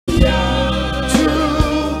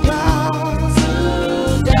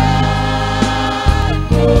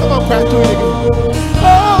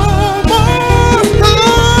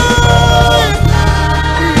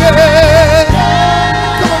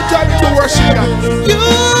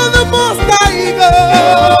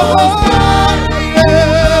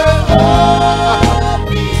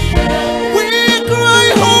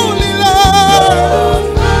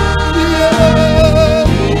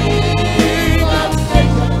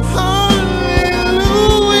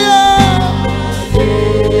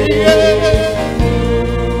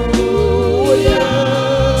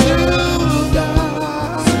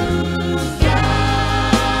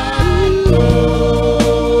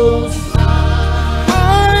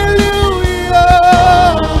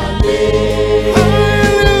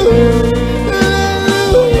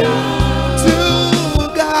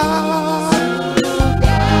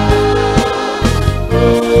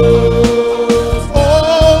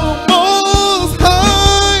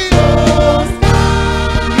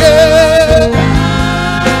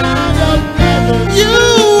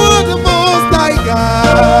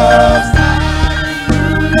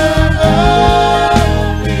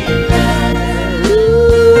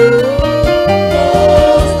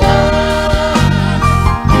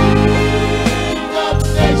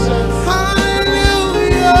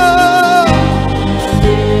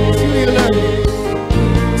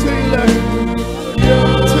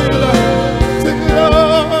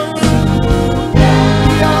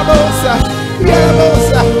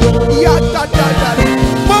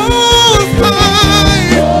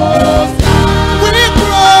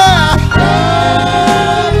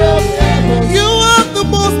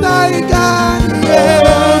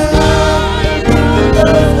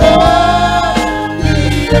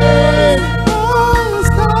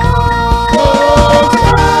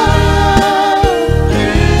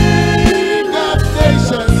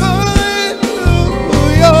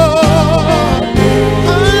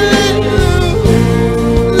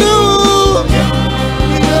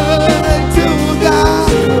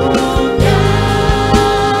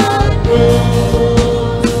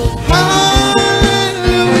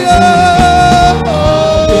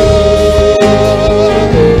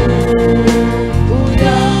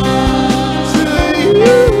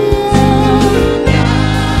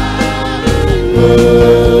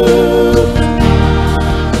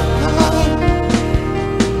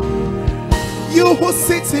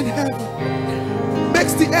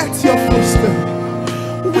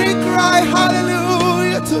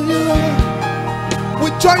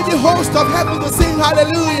host of heaven to sing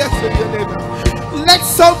hallelujah to your name. Let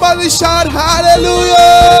somebody shout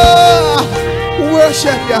hallelujah.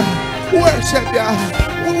 Worship ya, worship ya,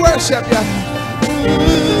 worship ya.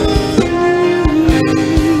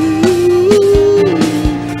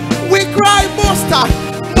 We cry most high,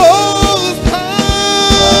 most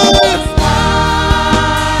high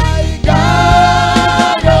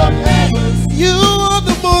God of heavens. You are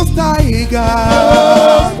the most high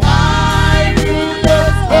God. Most high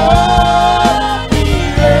rulers of the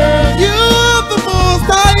earth. You are the most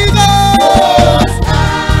high God. Most high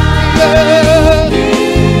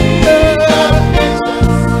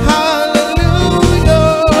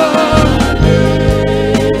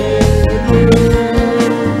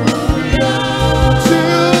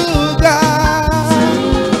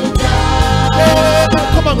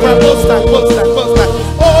most high, most high, most high.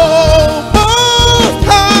 Oh, most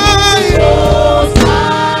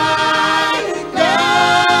high,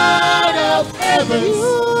 God of heavens. You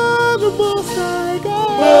are the most high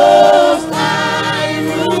God. Most high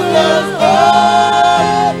rulers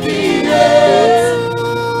of the earth.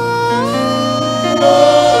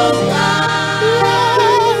 Most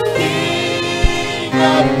high King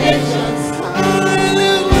of nations.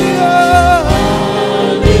 Hallelujah.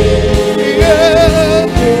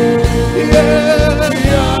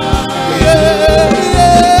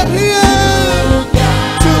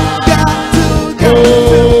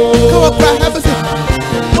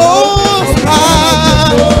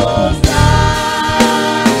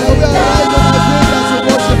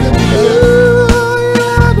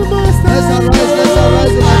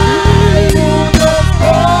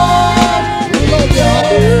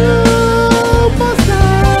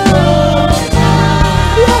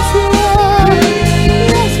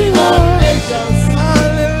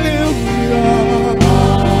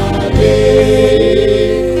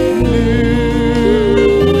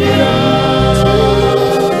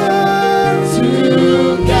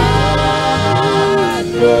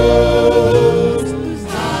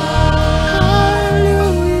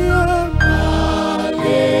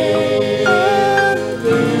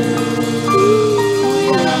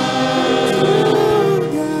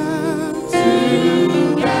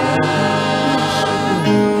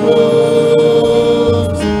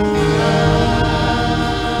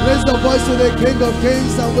 King of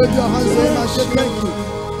Kings, and wave your hands to him and say thank you.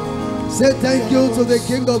 Say thank you to the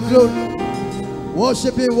King of Glory.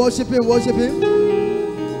 Worship him, worship him, worship him.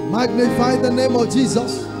 Magnify the name of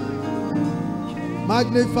Jesus.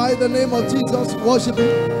 Magnify the name of Jesus. Worship him.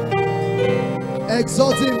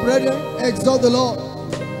 Exalt him, brethren. Exalt the Lord.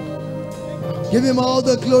 Give him all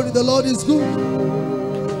the glory. The Lord is good.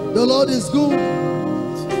 The Lord is good.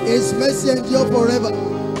 His mercy endures forever.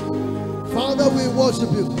 Father, we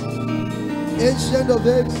worship you. Ancient of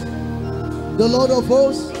days, the Lord of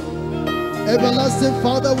hosts, everlasting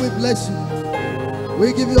Father, we bless you.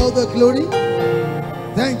 We give you all the glory.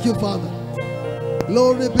 Thank you, Father.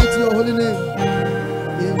 Glory be to your holy name.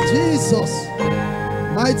 In Jesus'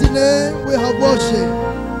 mighty name we have worship.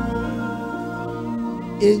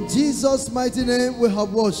 In Jesus' mighty name we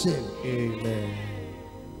have worship. Amen.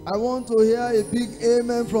 I want to hear a big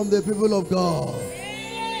amen from the people of God.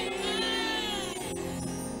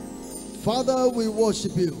 Father, we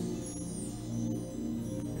worship you.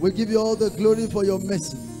 We give you all the glory for your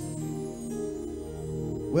mercy.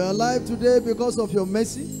 We are alive today because of your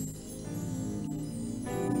mercy.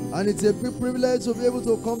 And it's a big privilege to be able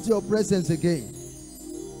to come to your presence again.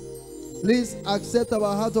 Please accept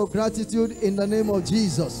our heart of gratitude in the name of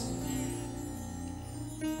Jesus.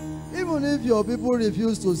 Even if your people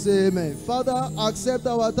refuse to say amen, Father, accept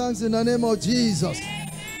our thanks in the name of Jesus.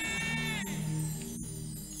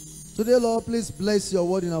 Today, Lord, please bless your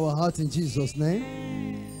word in our heart in Jesus' name.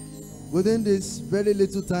 Within this very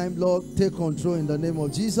little time, Lord, take control in the name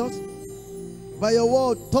of Jesus. By your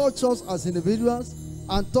word, touch us as individuals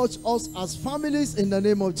and touch us as families in the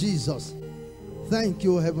name of Jesus. Thank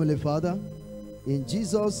you, Heavenly Father. In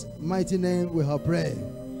Jesus' mighty name we have prayed.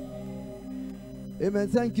 Amen.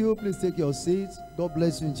 Thank you. Please take your seats. God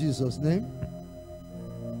bless you in Jesus' name.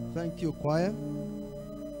 Thank you, choir.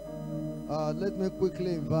 Let me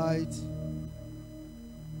quickly invite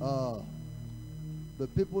the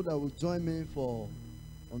people that will join me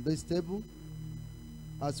on this table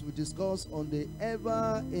as we discuss on the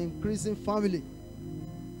ever-increasing family.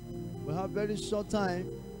 We have very short time.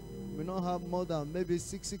 We don't have more than maybe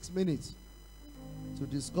six minutes to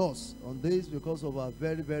discuss on this because of our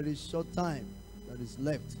very, very short time that is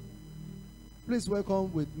left. Please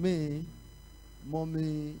welcome with me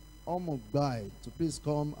Mommy Omogbai to please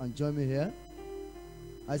come and join me here.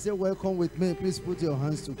 I say welcome with me. Please put your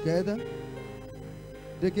hands together.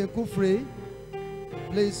 Deacon Kufri,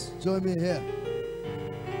 please join me here.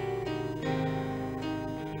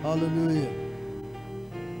 Hallelujah.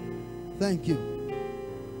 Thank you.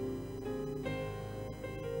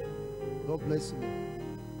 God bless you.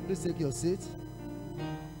 Please take your seat.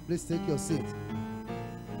 Please take your seat.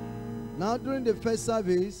 Now, during the first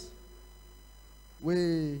service,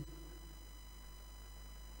 we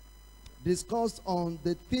discussed on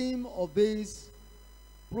the theme of this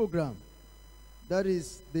program. That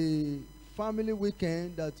is the family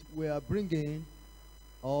weekend that we are bringing.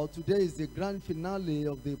 Today is the grand finale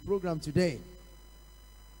of the program today.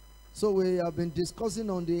 So we have been discussing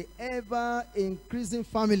on the ever-increasing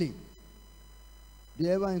family.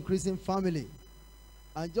 The ever-increasing family.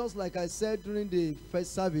 And just like I said during the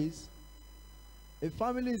first service, a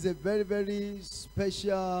family is a very, very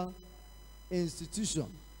special institution.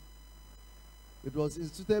 It was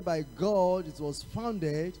instituted by God. It was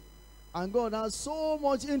founded. And God has so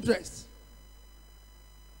much interest.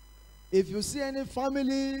 If you see any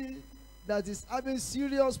family that is having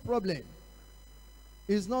serious problem,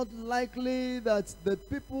 it's not likely that the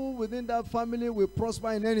people within that family will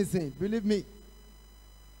prosper in anything. Believe me.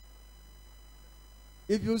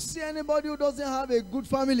 If you see anybody who doesn't have a good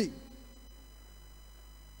family,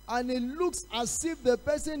 and it looks as if the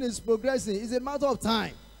person is progressing, it's a matter of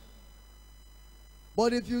time.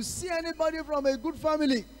 But if you see anybody from a good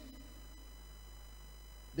family,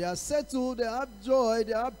 they are settled, they have joy,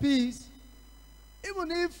 they have peace. Even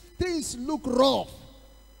if things look rough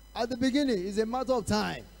at the beginning, it's a matter of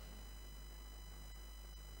time.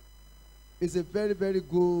 It's a very, very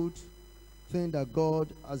good thing that God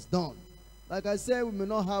has done. Like I said, we may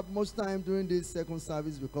not have much time during this second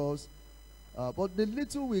service because, but the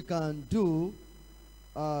little we can do,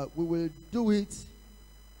 we will do it.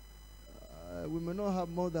 We may not have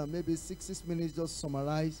more than maybe 6 minutes just to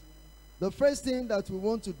summarize. The first thing that we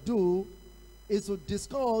want to do is to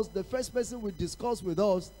discuss, the first person we discuss with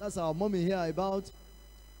us, that's our mommy here, about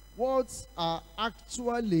what are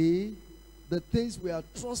actually the things we are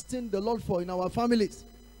trusting the Lord for in our families.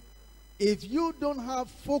 If you don't have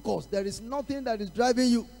focus, there is nothing that is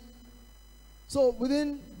driving you. So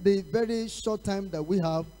within the very short time that we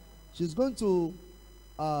have, she's going to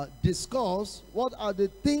discuss what are the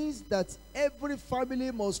things that every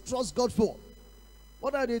family must trust God for.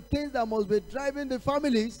 What are the things that must be driving the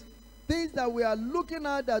families? Things that we are looking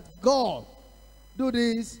at that God do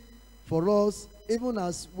this for us, even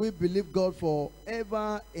as we believe God for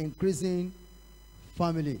ever increasing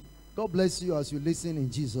family. God bless you as you listen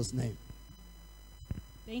in Jesus' name.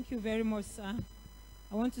 Thank you very much, sir.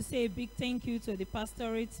 I want to say a big thank you to the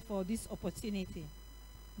pastorate for this opportunity.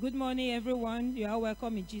 Good morning, everyone. You are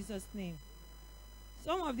welcome in Jesus' name.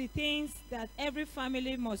 Some of the things that every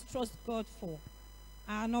family must trust God for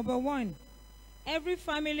are: number one, every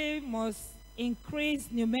family must increase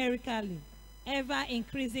numerically, ever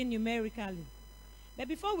increasing numerically. But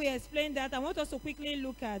before we explain that, I want us to quickly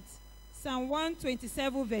look at Psalm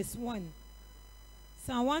 127 verse 1.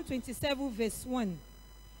 Psalm 127 verse 1.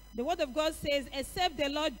 The word of God says, except the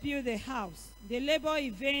Lord build a house, they labor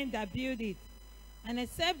in vain that build it. And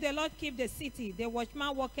except the Lord keep the city, the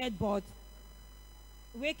watchman waketh but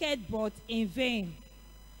in vain.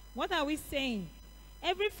 What are we saying?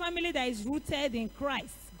 Every family that is rooted in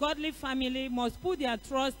Christ, godly family, must put their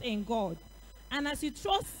trust in God. And as you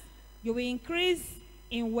trust, you will increase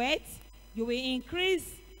in wealth, you will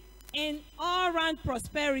increase in all-round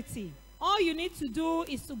prosperity. All you need to do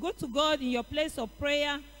is to go to God in your place of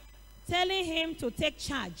prayer, telling him to take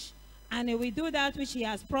charge, and he will do that which he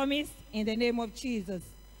has promised in the name of Jesus.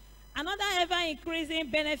 Another ever-increasing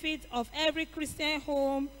benefit of every Christian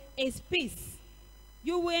home is peace.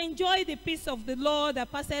 You will enjoy the peace of the Lord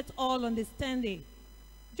that passeth all understanding.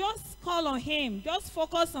 Just call on him. Just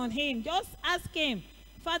focus on him. Just ask him,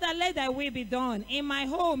 Father, let thy will be done in my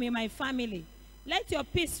home, in my family. Let your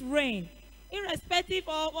peace reign. Irrespective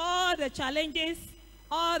of all the challenges,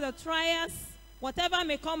 all the trials, whatever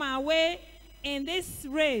may come our way in this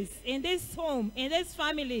race, in this home, in this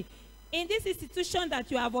family, in this institution that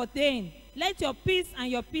you have ordained, let your peace and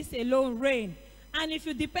your peace alone reign. And if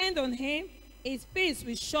you depend on him, his peace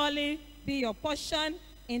will surely be your portion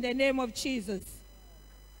in the name of Jesus.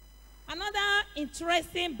 Another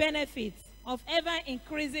interesting benefit of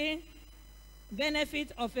ever-increasing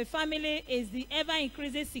benefit of a family is the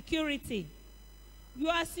ever-increasing security.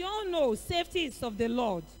 As you all know, safety is of the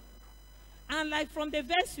Lord. And like from the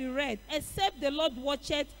verse we read, except the Lord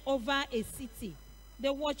watcheth over a city,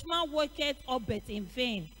 the watchman worketh up but in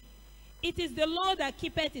vain. It is the Lord that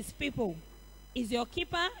keepeth his people. Is your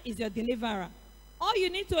keeper, is your deliverer. All you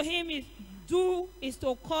need to do is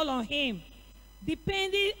to call on him.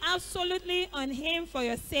 depending absolutely on him for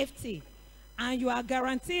your safety, and you are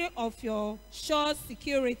guaranteed of your sure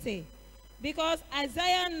security. Because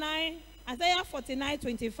Isaiah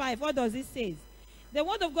 49:25, what does it say? The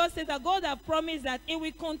word of God says that God has promised that he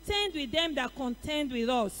will contend with them that contend with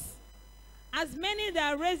us. As many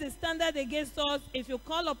that raise a standard against us, if you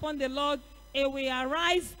call upon the Lord, he will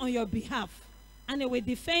arise on your behalf, and he will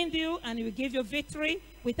defend you, and he will give you victory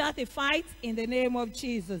without a fight in the name of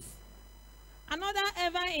Jesus. Another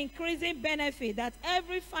ever-increasing benefit that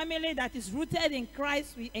every family that is rooted in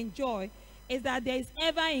Christ will enjoy is that there is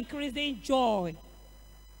ever-increasing joy.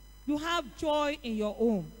 You have joy in your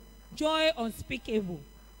home, joy unspeakable.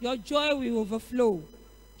 Your joy will overflow.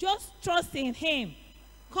 Just trust in him,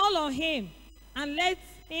 call on him, and let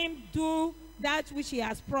him do that which he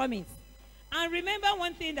has promised. And remember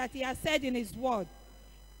one thing that he has said in his word.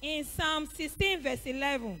 In Psalm 16 verse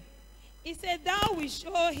 11, he said, thou will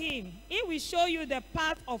show him, he will show you the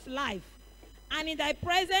path of life, and in thy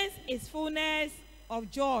presence is fullness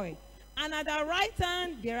of joy, and at thy right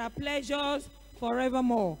hand there are pleasures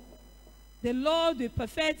forevermore. The Lord will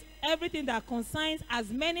perfect everything that concerns as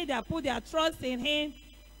many that put their trust in him,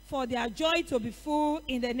 for their joy to be full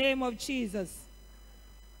in the name of Jesus.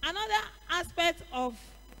 Another aspect of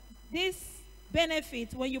this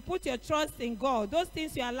benefit, when you put your trust in God, those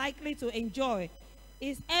things you are likely to enjoy,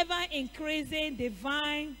 is ever-increasing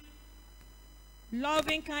divine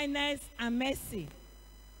loving kindness and mercy.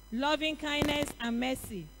 Loving kindness and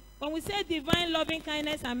mercy. When we say divine loving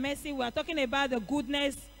kindness and mercy, we are talking about the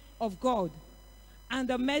goodness of God and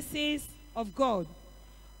the mercies of God.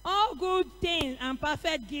 All good things and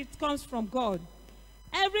perfect gifts comes from God.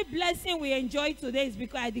 Every blessing we enjoy today is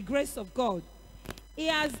because of the grace of God. He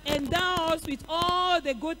has endowed us with all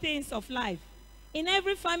the good things of life. In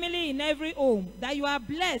every family, in every home, that you are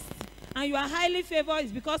blessed and you are highly favored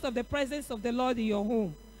is because of the presence of the Lord in your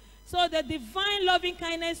home. So the divine loving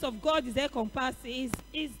kindness of God is encompassed.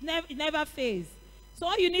 It never fails. So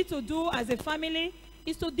all you need to do as a family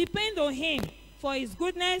is to depend on him for his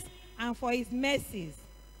goodness and for his mercies.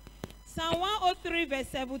 Psalm 103 verse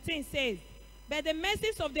 17 says, but the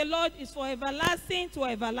mercies of the Lord is for everlasting to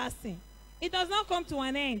everlasting. It does not come to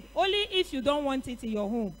an end, only if you don't want it in your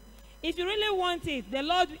home. If you really want it, the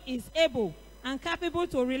Lord is able and capable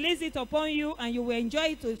to release it upon you, and you will enjoy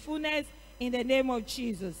it to fullness in the name of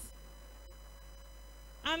Jesus.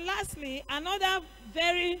 And lastly, another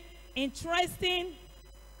very interesting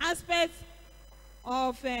aspect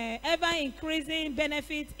of ever-increasing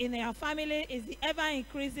benefit in our family is the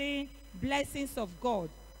ever-increasing blessings of God.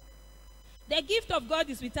 The gift of God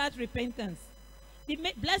is without repentance. The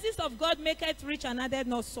blessings of God make it rich and added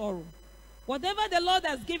no sorrow. Whatever the Lord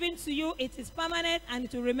has given to you, it is permanent, and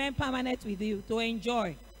it will remain permanent with you to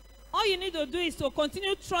enjoy. All you need to do is to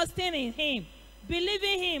continue trusting in him,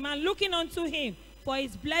 believing him, and looking unto him for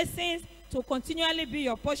his blessings to continually be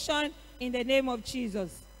your portion in the name of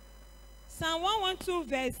Jesus. Psalm 112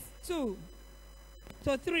 verse 2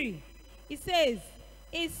 to 3. It says,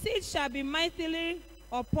 his seed shall be mightily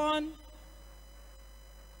upon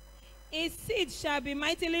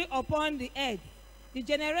the earth. The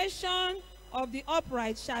generation of the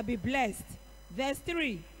upright shall be blessed. Verse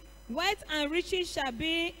 3. Wealth and riches shall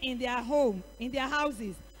be in their home, in their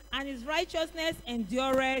houses, and his righteousness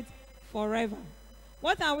endureth forever.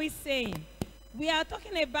 What are we saying? We are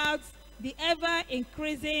talking about the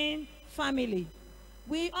ever-increasing family.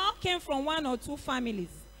 We all came from one or two families.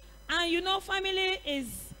 And you know, family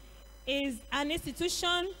is an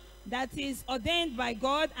institution that is ordained by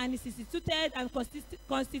God, and is instituted and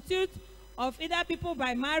constituted of either people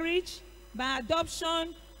by marriage, by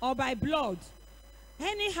adoption, or by blood.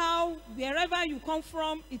 Anyhow, wherever you come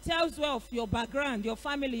from, it tells well of your background, your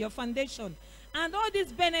family, your foundation. And all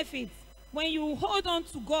these benefits, when you hold on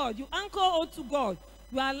to God, you anchor on to God,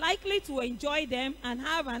 you are likely to enjoy them and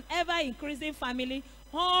have an ever-increasing family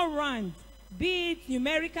all round, be it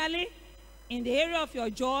numerically, in the area of your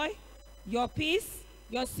joy, your peace,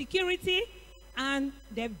 your security, and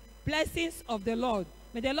the blessings of the Lord.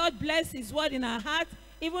 May the Lord bless his word in our heart,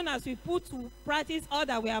 even as we put to practice all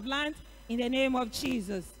that we have learned in the name of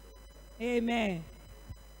Jesus. Amen.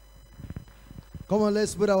 Come on,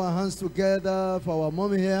 let's put our hands together for our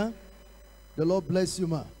mommy here. The Lord bless you,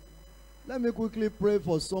 ma. Let me quickly pray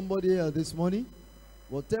for somebody here this morning.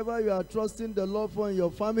 Whatever you are trusting the Lord for in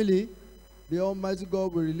your family, the Almighty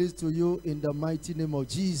God will release to you in the mighty name of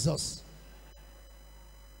Jesus.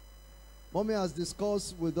 Mommy has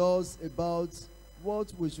discussed with us about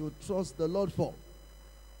what we should trust the Lord for.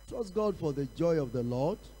 Trust God for the joy of the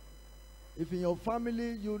Lord. If in your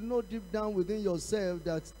family you know deep down within yourself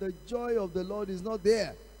that the joy of the Lord is not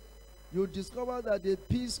there, you discover that the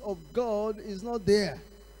peace of God is not there.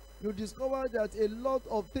 You discover that a lot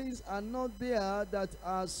of things are not there that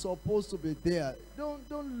are supposed to be there.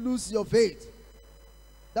 Don't lose your faith.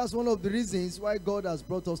 That's one of the reasons why God has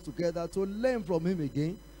brought us together, to learn from him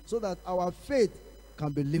again, so that our faith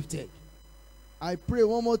can be lifted. I pray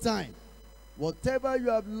one more time. Whatever you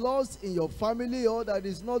have lost in your family or that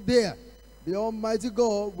is not there, the Almighty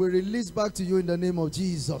God will release back to you in the name of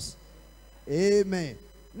Jesus. Amen.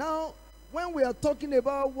 Now, when we are talking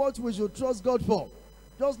about what we should trust God for,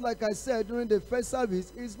 just like I said during the first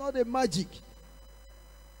service, it's not a magic.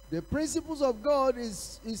 The principles of God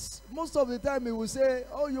is most of the time he will say,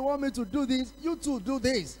 oh, you want me to do this? You too do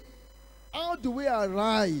this. How do we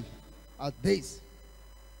arrive at this?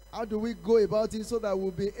 How do we go about it so that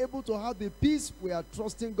we'll be able to have the peace we are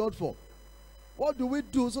trusting God for? What do we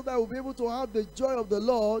do so that we'll be able to have the joy of the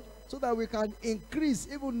Lord, so that we can increase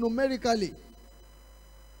even numerically?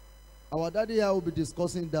 Our daddy here will be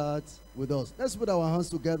discussing that with us. Let's put our hands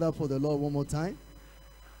together for the Lord one more time.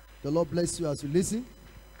 The Lord bless you as you listen.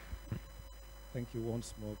 Thank you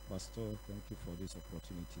once more, Pastor. Thank you for this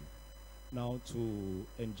opportunity. Now, to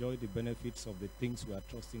enjoy the benefits of the things we are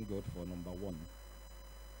trusting God for, number one,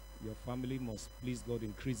 your family must please God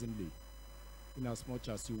increasingly. In as much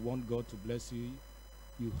as you want God to bless you,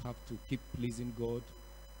 you have to keep pleasing God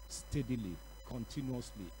steadily,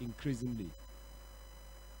 continuously, increasingly.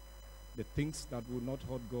 The things that will not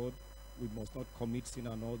hurt God, we must not commit sin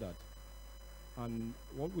and all that. And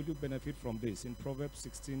what will you benefit from this? In Proverbs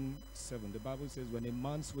 16:7, the Bible says, when a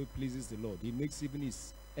man's way pleases the Lord, he makes even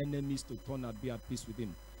his enemies to turn and be at peace with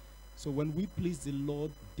him. So when we please the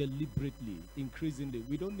Lord deliberately, increasingly,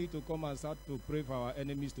 we don't need to come and start to pray for our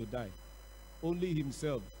enemies to die. Only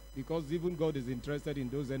himself, because even God is interested in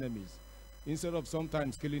those enemies. Instead of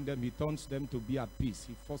sometimes killing them, he turns them to be at peace.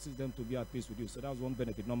 He forces them to be at peace with you. So that's one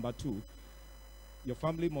benefit. Number two, your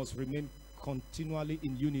family must remain continually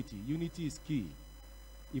in unity. Unity is key.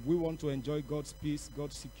 If we want to enjoy God's peace,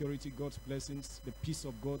 God's security, God's blessings, the peace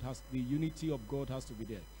of God the unity of God has to be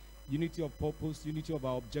there. Unity of purpose, unity of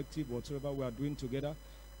our objective, whatever we are doing together.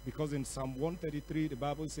 Because in Psalm 133, the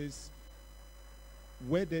Bible says,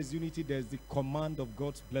 where there's unity, there's the command of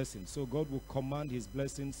God's blessing. So God will command his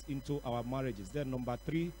blessings into our marriages. Then number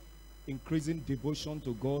three, increasing devotion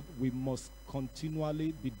to God. We must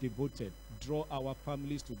continually be devoted. Draw our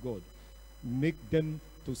families to God. Make them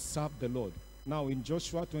to serve the Lord. Now in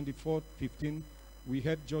Joshua 24:15, we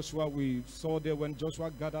heard Joshua, we saw there when Joshua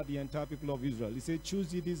gathered the entire people of Israel. He said,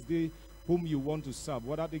 choose ye this day whom you want to serve,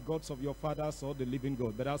 whether the gods of your fathers or the living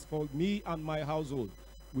God. But as for me and my household,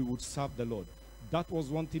 we would serve the Lord. That was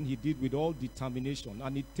one thing he did with all determination,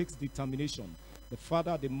 and it takes determination. The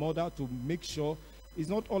father, the mother, to make sure it's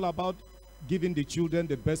not all about giving the children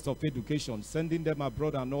the best of education, sending them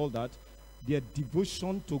abroad and all that. Their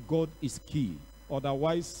devotion to God is key.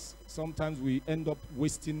 Otherwise, sometimes we end up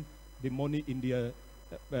wasting the money in their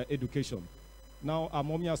education. Now, our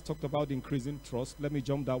mommy has talked about increasing trust. Let me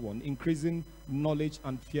jump that one. Increasing knowledge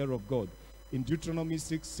and fear of God. In Deuteronomy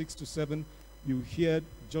 6:6-7, you hear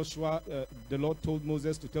Joshua, the Lord told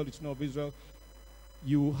Moses to tell the children of Israel,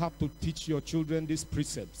 you have to teach your children these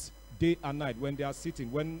precepts day and night, when they are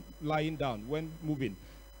sitting, when lying down, when moving.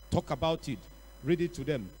 Talk about it. Read it to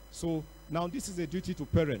them. So now this is a duty to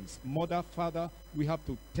parents, mother, father. We have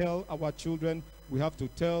to tell our children, we have to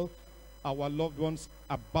tell our loved ones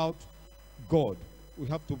about God.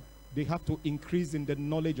 They have to increase in the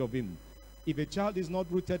knowledge of him. If a child is not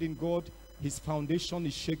rooted in God, his foundation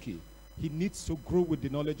is shaky. He needs to grow with the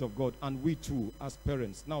knowledge of God, and we too as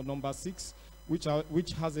parents. Now number 6,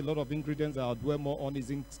 which has a lot of ingredients that I'll dwell more on,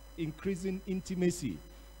 is increasing intimacy.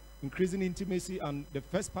 Increasing intimacy, and the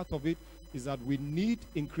first part of it is that we need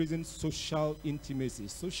increasing social intimacy.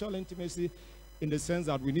 Social intimacy in the sense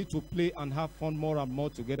that we need to play and have fun more and more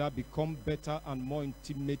together, become better and more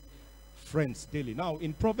intimate friends daily. Now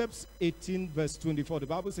in Proverbs 18:24, the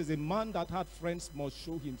Bible says, a man that had friends must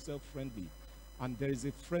show himself friendly, and there is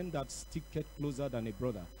a friend that sticketh closer than a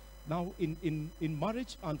brother. Now in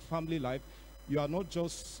marriage and family life, you are not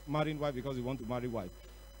just marrying wife because you want to marry wife.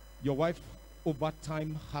 Your wife over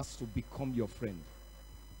time has to become your friend.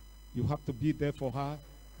 You have to be there for her.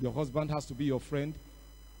 Your husband has to be your friend.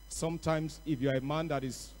 Sometimes if you're a man that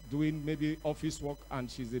is doing maybe office work and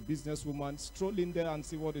she's a businesswoman, stroll in there and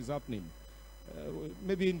see what is happening.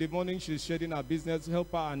 Maybe in the morning she's sharing her business,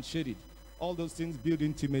 help her and share it. All those things build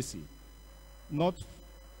intimacy. Not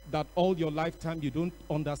that all your lifetime you don't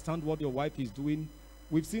understand what your wife is doing.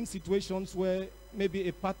 We've seen situations where maybe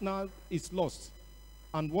a partner is lost,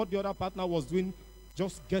 and what the other partner was doing,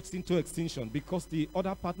 just gets into extinction because the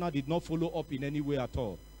other partner did not follow up in any way at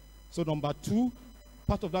all. So number 2,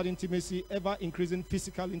 part of that intimacy, ever increasing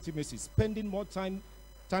physical intimacy, spending more time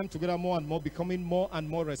together more and more, becoming more and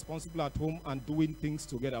more responsible at home and doing things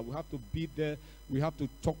together. We have to be there. We have to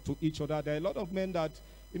talk to each other. There are a lot of men that,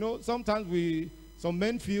 you know, sometimes some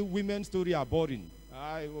men feel women's story are boring.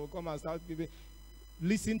 I will come and start giving.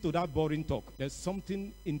 Listen to that boring talk. There's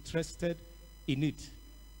something interested in it.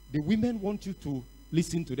 The women want you to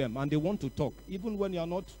listen to them, and they want to talk. Even when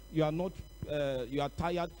you are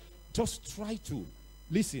tired, just try to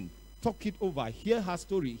listen. Talk it over. Hear her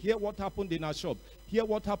story. Hear what happened in her shop. Hear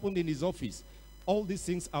what happened in his office. All these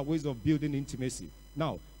things are ways of building intimacy.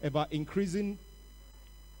 Now, ever increasing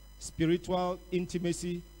spiritual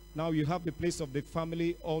intimacy. Now you have the place of the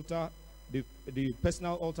family altar, the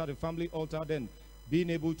personal altar, the family altar, then being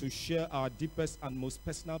able to share our deepest and most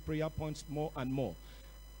personal prayer points more and more.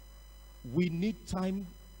 We need time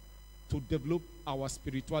to develop our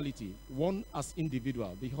spirituality, one as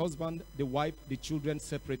individual, the husband, the wife, the children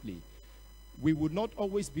separately. We would not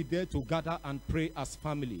always be there to gather and pray as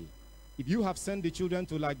family. If you have sent the children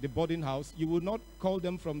to like the boarding house, you will not call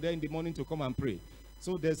them from there in the morning to come and pray.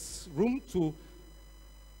 So there's room to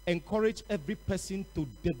encourage every person to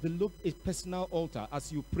develop a personal altar.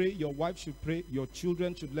 As you pray, your wife should pray, your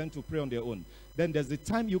children should learn to pray on their own. Then there's the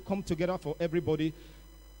time you come together for everybody,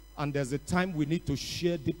 and there's a time we need to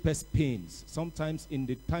share deepest pains. Sometimes in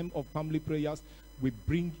the time of family prayers, we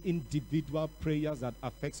bring individual prayers that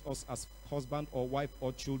affects us as husband or wife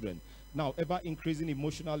or children. Now, ever increasing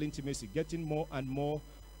emotional intimacy, getting more and more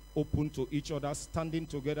open to each other, standing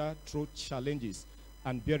together through challenges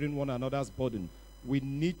and bearing one another's burden. We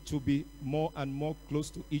need to be more and more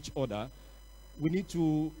close to each other. We need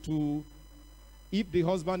to if the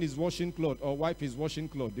husband is washing clothes or wife is washing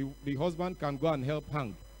clothes, the husband can go and help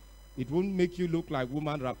hang. It won't make you look like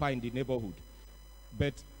woman rapper in the neighborhood.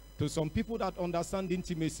 But to some people that understand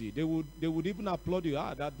intimacy, they would even applaud you,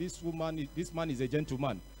 that this man is a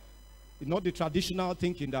gentleman. Not the traditional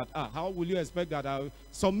thinking that, how will you expect that?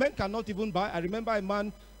 Some men cannot even buy. I remember a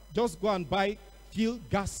man just go and buy fuel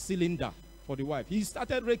gas cylinder for the wife. He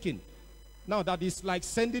started raking. Now that is like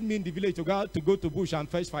sending me in the village to go to bush and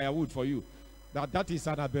fetch firewood for you. That is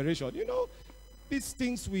an aberration. You know, these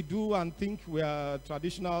things we do and think we are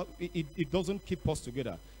traditional, it doesn't keep us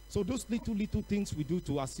together. So those little things we do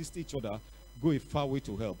to assist each other go a far way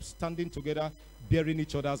to help. Standing together, bearing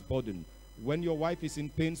each other's burden. When your wife is in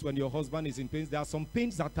pains, when your husband is in pains, there are some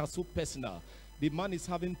pains that are so personal. The man is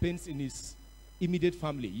having pains in his immediate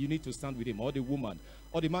family. You need to stand with him, or the woman.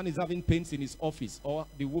 Or the man is having pains in his office, or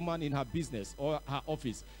the woman in her business or her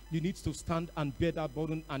office. You need to stand and bear that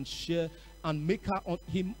burden and share and make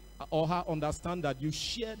him or her understand that you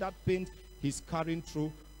share that pain he's carrying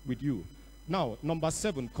through with you. Now, number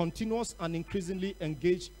 7, continuous and increasingly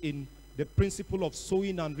engage in the principle of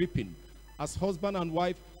sowing and reaping. As husband and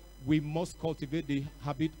wife, we must cultivate the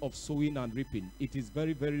habit of sowing and reaping. It is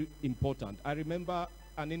very, very important. I remember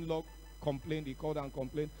an in-law complained, he called and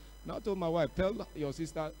complained. Now I told my wife, tell your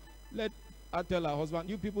sister, let her tell her husband,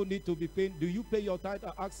 you people need to be paying. Do you pay your tithe?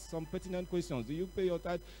 I asked some pertinent questions. Do you pay your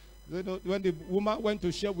tithe? When the woman went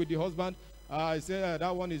to share with the husband, I said,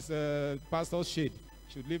 that one is pastor's shade.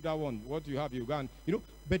 Should leave that one. What you have, you can. You know,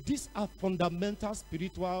 but these are fundamental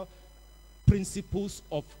spiritual principles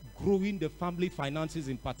of growing the family finances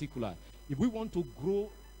in particular. If we want to grow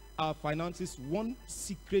our finances, one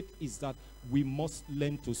secret is that we must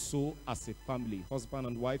learn to sow as a family, husband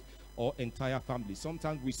and wife, or entire family.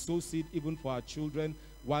 Sometimes we sow seed even for our children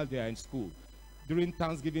while they are in school. During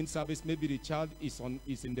Thanksgiving service, maybe the child is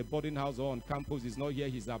in the boarding house or on campus, is not here,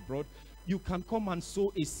 he's abroad. You can come and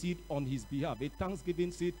sow a seed on his behalf, a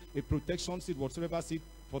Thanksgiving seed, a protection seed, whatsoever seed,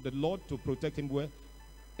 for the Lord to protect him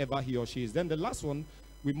wherever he or she is. Then the last one,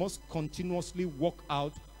 we must continuously work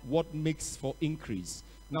out what makes for increase.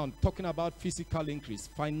 Now I'm talking about physical increase,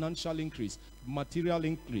 financial increase, material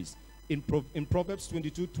increase. In Proverbs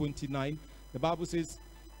 22:29, the Bible says,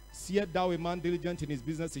 "Seest thou a man diligent in his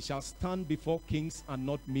business, he shall stand before kings and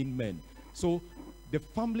not mean men." So the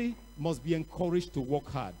family must be encouraged to work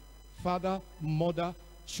hard. Father, mother,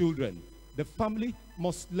 children. The family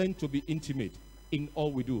must learn to be intimate in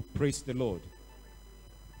all we do. Praise the Lord.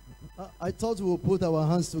 I thought we would put our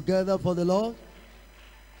hands together for the Lord.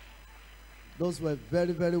 Those were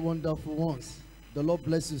very, very wonderful ones. The Lord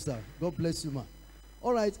bless you, sir. God bless you, man.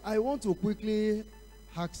 All right, I want to quickly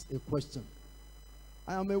ask a question.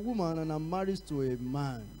 I am a woman and I'm married to a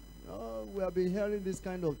man. We have been hearing this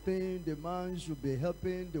kind of thing. The man should be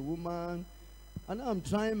helping the woman. And I'm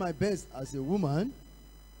trying my best as a woman.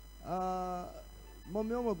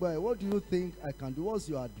 Mommy, what do you think I can do? What's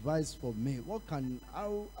your advice for me?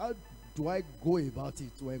 How do I go about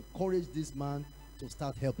it to encourage this man to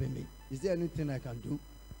start helping me? Is there anything I can do?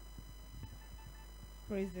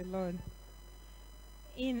 Praise the Lord.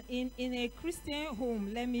 In a Christian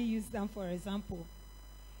home, let me use them for example.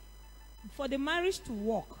 For the marriage to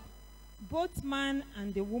work, both man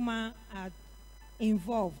and the woman are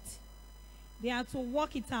involved. They are to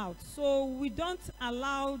work it out. So we don't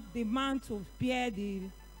allow the man to bear the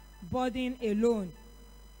burden alone.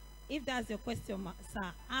 If that's your question, sir,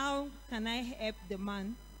 how can I help the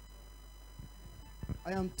man?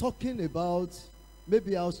 I am talking about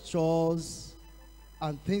maybe house chores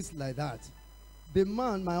and things like that. The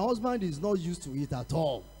man, my husband, is not used to it at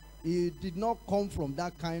all. He did not come from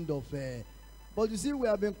that kind of... but you see, we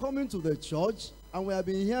have been coming to the church and we have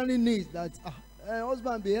been hearing it that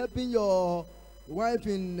husband be helping your wife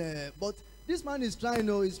in... but this man is trying,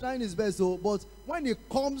 he's trying his best. So, but when it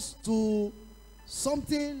comes to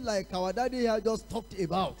something like our daddy had just talked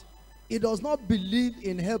about, he does not believe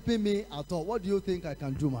in helping me at all. What do you think I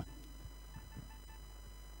can do, man?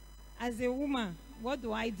 As a woman, what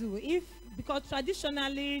do I do? Because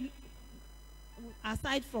traditionally,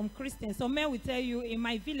 aside from Christians, some men will tell you, in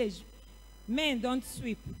my village, men don't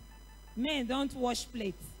sweep, men don't wash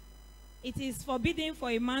plates. It is forbidden for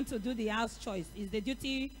a man to do the house chores. It's the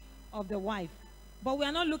duty of the wife. But we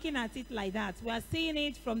are not looking at it like that. We are seeing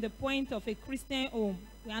it from the point of a Christian home.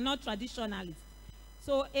 We are not traditionalists.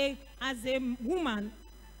 So as a woman,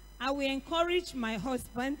 I will encourage my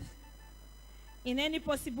husband in any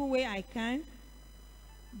possible way I can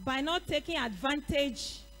by not taking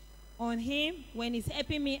advantage on him when he's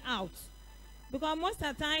helping me out. Because most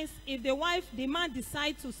of the times, if the man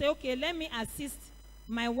decides to say, okay, let me assist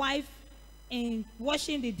my wife in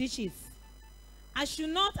washing the dishes, I should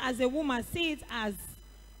not, as a woman, see it as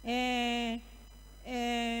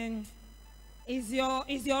is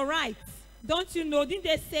your right. Don't you know? Didn't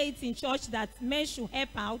they say it in church that men should help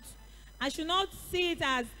out? I should not see it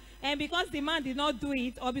as, and because the man did not do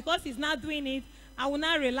it, or because he's not doing it, I will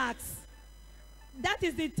not relax. That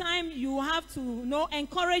is the time you have to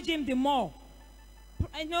encourage him the more.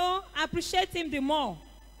 Appreciate him the more.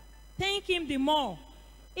 Thank him the more.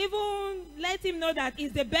 Even let him know that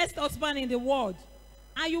he's the best husband in the world.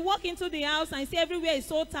 And you walk into the house and see everywhere is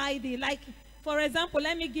so tidy. Like, for example,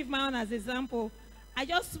 let me give my own as example. I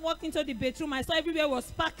just walked into the bedroom. I saw everywhere was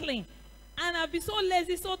sparkling. And I've been so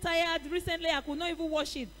lazy, so tired. Recently, I could not even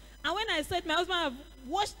wash it. And when I saw it, my husband have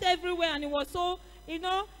washed everywhere. And it was so,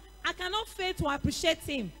 I cannot fail to appreciate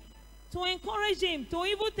him, to encourage him, to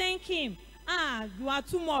even thank him. You are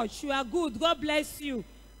too much. You are good. God bless you.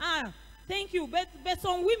 Thank you. But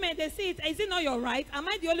some women, they see it. Is it not your right? Am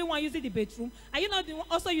I the only one using the bedroom? Are you not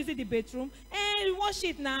also using the bedroom? Wash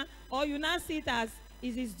it now. Or you now see it as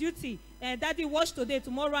is his duty. Daddy wash today,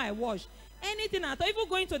 tomorrow I wash. Anything at all. Even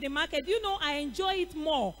going to the market. I enjoy it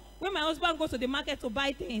more when my husband goes to the market to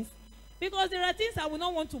buy things. Because there are things I will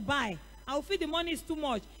not want to buy. I will feel the money is too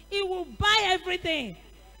much. He will buy everything.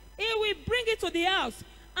 He will bring it to the house.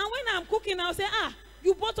 And when I'm cooking, I'll say,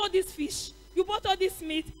 you bought all this fish. You bought all this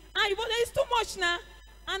meat. You bought it's too much now.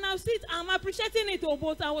 And I'll sit, I'm appreciating it,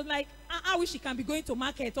 but I was like, I wish he can be going to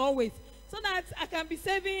market always. So that I can be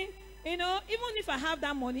saving, even if I have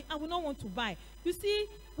that money, I will not want to buy. You see,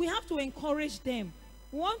 we have to encourage them.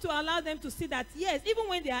 We want to allow them to see that, yes, even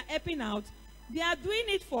when they are helping out, they are doing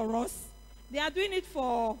it for us. They are doing it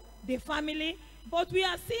for the family. But we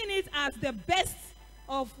are seeing it as the best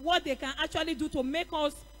of what they can actually do to make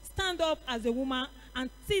us stand up as a woman and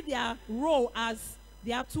see their role as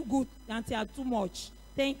they are too good and they are too much.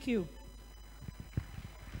 Thank you.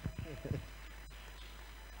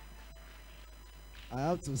 I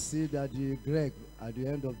have to see Daddy Greg at the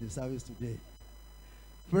end of the service today.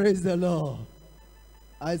 Praise the Lord.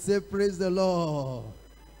 I say praise the Lord.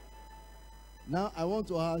 Now I want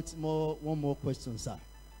to ask one more question, sir.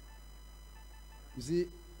 You see,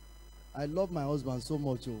 I love my husband so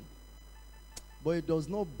much, but he does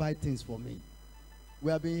not buy things for me.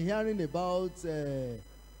 We have been hearing about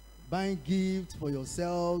buying gifts for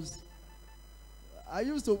yourselves. We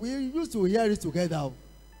used to hear it together,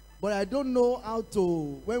 but I don't know how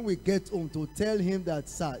to, when we get home, to tell him that,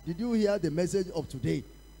 sir, did you hear the message of today?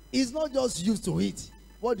 He's not just used to it.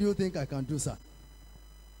 What do you think I can do, sir?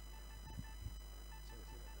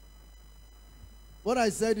 What I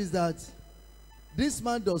said is that this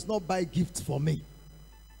man does not buy gifts for me.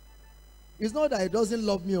 It's not that he doesn't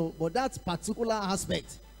love me, but that particular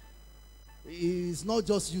aspect, he's not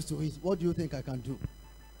just used to it. What do you think I can do?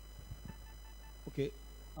 Okay,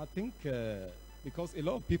 I think because a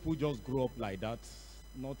lot of people just grow up like that,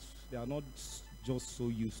 they are not just so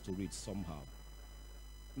used to it somehow.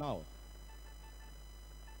 Now,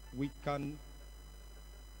 we can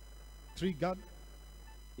trigger,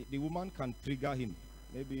 the woman can trigger him.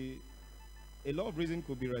 Maybe a lot of reasons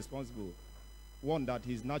could be responsible. One, that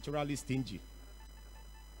he's naturally stingy.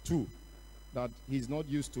 Two, that he's not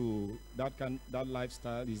used to that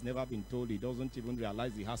lifestyle. He's never been told. He doesn't even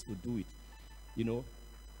realize he has to do it. You know.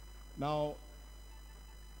 Now,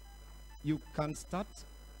 you can start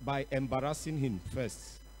by embarrassing him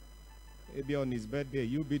first. Maybe on his birthday,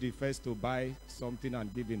 you be the first to buy something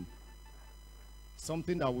and give him.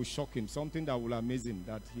 Something that will shock him, something that will amaze him,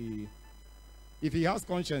 that if he has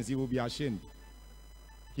conscience, he will be ashamed.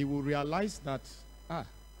 He will realize that,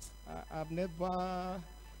 I've never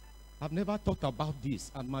thought about this,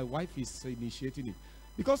 and my wife is initiating it.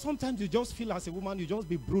 Because sometimes you just feel as a woman, you just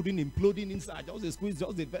be brooding, imploding inside, just the squeeze,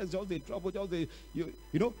 just the vex, just the trouble, just the, you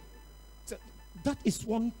know. So that is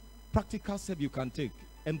one practical step you can take.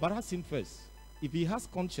 Embarrass him first. If he has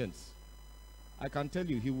conscience, I can tell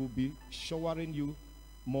you, he will be showering you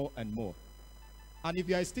more and more. And if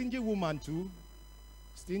you are a stingy woman too,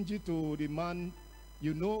 stingy to the man,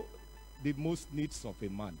 you know the most needs of a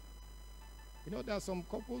man. You know, there are some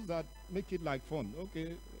couples that make it like fun.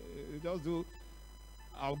 Okay, just do,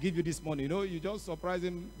 I'll give you this money. You know, you just surprise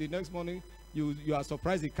him the next morning. You are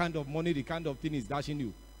surprised the kind of money, the kind of thing he's dashing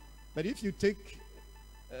you. But if you take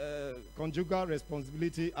conjugal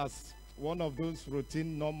responsibility as one of those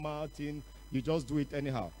routine, normal thing, you just do it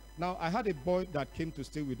anyhow. Now, I had a boy that came to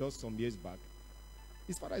stay with us some years back.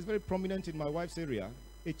 His father is very prominent in my wife's area,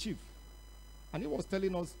 a chief. And he was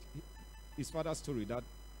telling us his father's story, that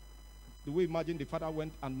the way, imagine the father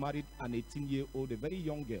went and married an 18-year-old, a very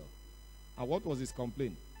young girl. And what was his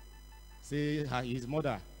complaint? Say, his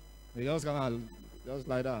mother, they just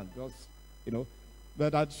lie down, just, you know.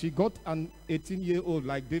 But that she got an 18-year-old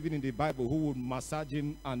like David in the Bible who would massage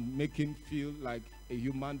him and make him feel like a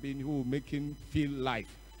human being, who will make him feel life.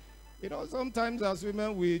 You know, sometimes as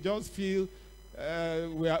women, we just feel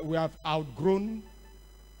we have outgrown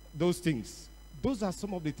those things. Those are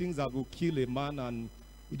some of the things that will kill a man, and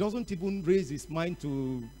he doesn't even raise his mind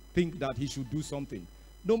to think that he should do something.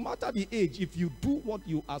 No matter the age, if you do what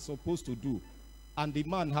you are supposed to do, and the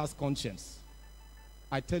man has conscience,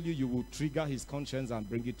 I tell you, you will trigger his conscience and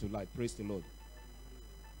bring it to light. Praise the Lord.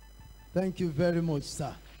 Thank you very much,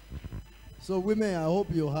 sir. So women, I hope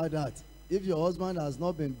you heard that. If your husband has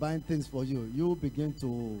not been buying things for you, you begin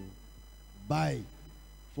to buy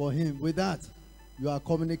for him. With that, you are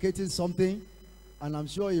communicating something, and I'm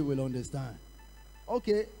sure he will understand.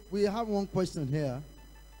 Okay, we have one question here.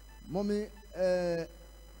 Mommy, let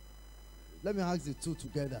me ask the two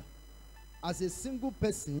together. As a single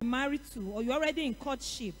person, married to, or you're already in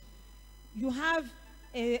courtship, you have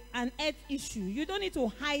an health issue, you don't need to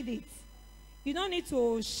hide it. You don't need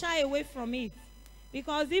to shy away from it.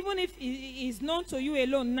 Because even if it is known to you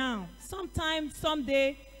alone now, sometime,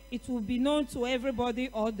 someday, it will be known to everybody,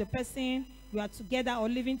 or the person you are together or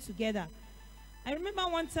living together. I remember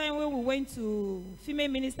one time when we went to female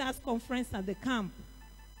ministers conference at the camp.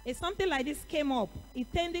 Something like this came up. A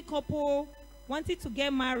tender couple wanted to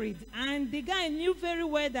get married, and the guy knew very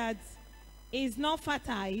well that he's not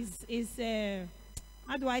fertile,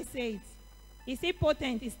 how do I say it? He's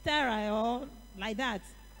impotent, he's sterile, or like that.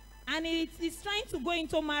 And he's trying to go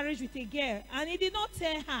into marriage with a girl, and he did not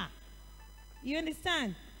tell her. You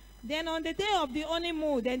understand? Then on the day of the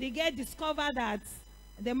honeymoon, then the girl discovered that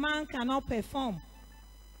the man cannot perform.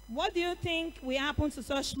 What do you think will happen to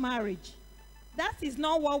such marriage? That is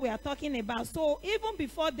not what we are talking about. So even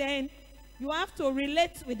before then, you have to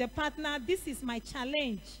relate with the partner. This is my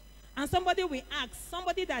challenge. And somebody will ask,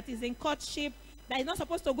 somebody that is in courtship, that is not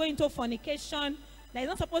supposed to go into fornication, that is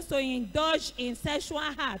not supposed to indulge in sexual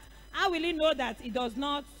act, how will he know that he does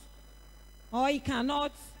not, or he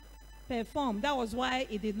cannot perform? That was why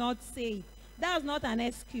he did not say it. That was not an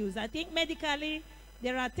excuse. I think medically,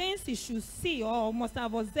 there are things he should see or must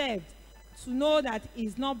have observed to know that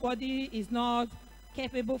his body is not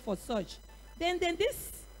capable for such. Then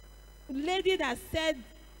this lady that said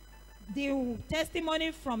the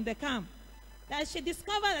testimony from the camp, that she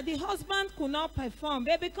discovered that the husband could not perform,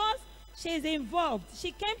 but because she's involved,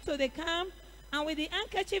 she came to the camp, and with the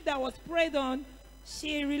handkerchief that was prayed on,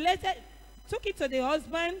 she took it to the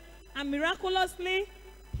husband, and miraculously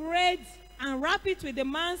prayed and wrapped it with the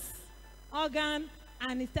man's organ,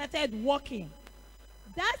 and he started walking.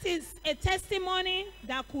 That is a testimony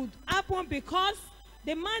that could happen because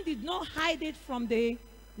the man did not hide it from the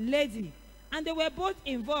lady, and they were both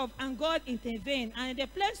involved, and God intervened. And in the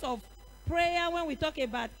place of prayer, when we talk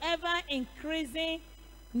about ever increasing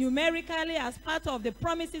numerically as part of the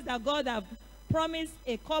promises that God have promised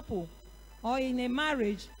a couple or in a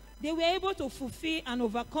marriage, they were able to fulfill and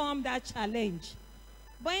overcome that challenge.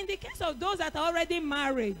 But in the case of those that are already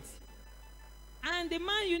married, and the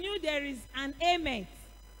man, you knew there is an ailment,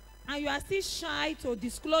 and you are still shy to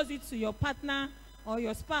disclose it to your partner or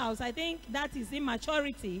your spouse, I think that is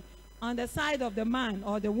immaturity on the side of the man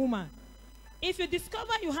or the woman. If you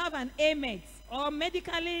discover you have an ailment, or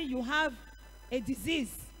medically you have a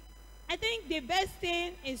disease, I think the best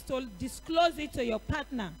thing is to disclose it to your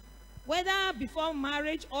partner, whether before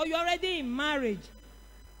marriage or you're already in marriage.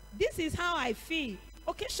 This is how I feel.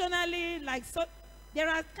 Occasionally, like, so, there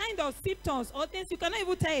are kind of symptoms or things you cannot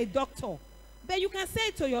even tell a doctor, but you can say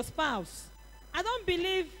it to your spouse. I don't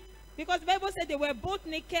believe, because the Bible said they were both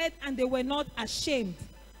naked and they were not ashamed.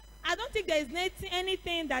 I don't think there is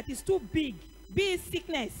anything that is too big, be it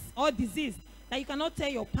sickness or disease, that you cannot tell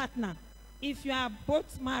your partner if you are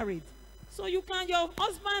both married. So you can, your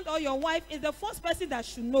husband or your wife is the first person that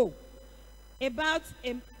should know about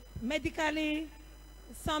a medically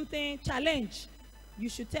something challenge. You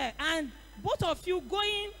should tell. And both of you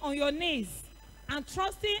going on your knees and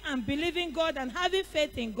trusting and believing God and having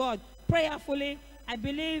faith in God prayerfully, I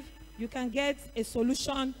believe you can get a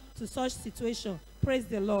solution to such situation. Praise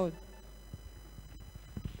the Lord.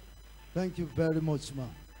 Thank you very much,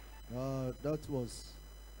 ma'am. That was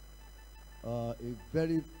a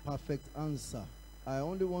very perfect answer. I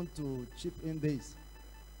only want to chip in this.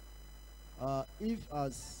 If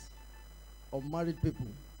as unmarried people,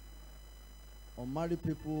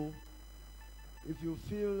 if you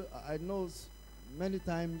feel, I know many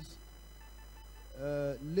times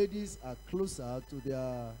ladies are closer to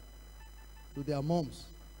their moms.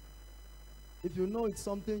 If you know it's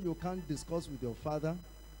something you can't discuss with your father,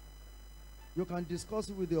 you can discuss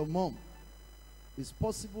it with your mom. It's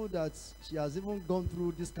possible that she has even gone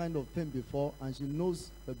through this kind of thing before, and she knows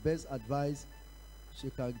the best advice she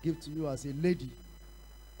can give to you as a lady.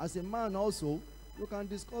 As a man also, you can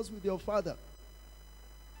discuss with your father.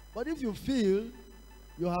 But if you feel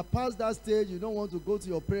you have passed that stage, you don't want to go to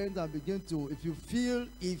your parents and begin to, if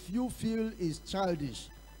you feel it's childish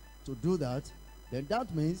to do that, then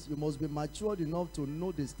that means you must be matured enough to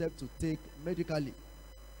know the step to take medically.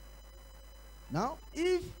 Now,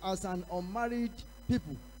 if as an unmarried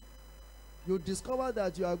people, you discover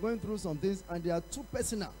that you are going through some things and they are too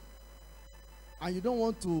personal, and you don't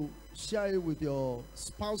want to share it with your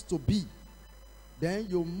spouse to be, then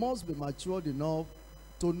you must be matured enough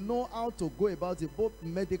to know how to go about it, both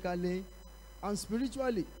medically and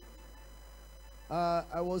spiritually.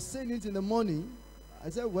 I was saying it in the morning. I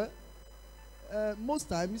said, well, most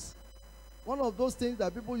times, one of those things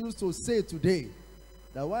that people used to say today,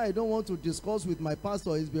 that why I don't want to discuss with my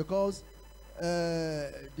pastor is because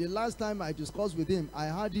the last time I discussed with him, I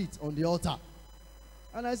had it on the altar.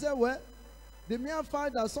 And I said, well, the mere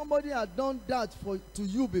fact that somebody had done that to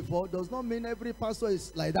you before does not mean every pastor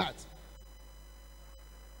is like that.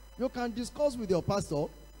 You can discuss with your pastor,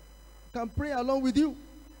 can pray along with you.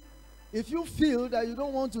 If you feel that you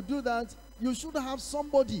don't want to do that, you should have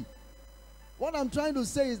somebody. What I'm trying to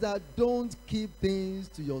say is that don't keep things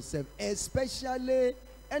to yourself, especially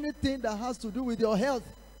anything that has to do with your health.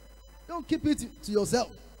 Don't keep it to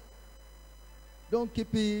yourself. Don't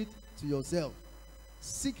keep it to yourself.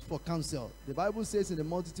 Seek for counsel. The Bible says in the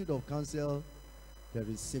multitude of counsel, there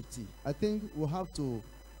is safety. I think we'll have to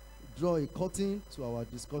draw a curtain to our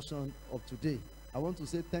discussion of today. I want to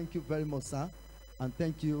say thank you very much, sir, and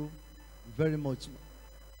thank you very much.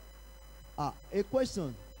 A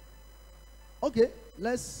question. Okay,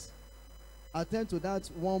 let's attend to that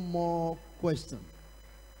one more question.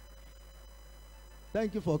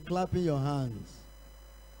 Thank you for clapping your hands.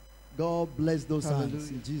 God bless those hands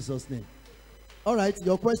in Jesus' name. All right,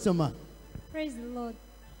 your question, man. Praise the Lord.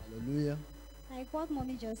 Hallelujah. Like what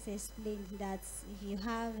mommy just explained, that if you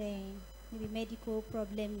have a maybe medical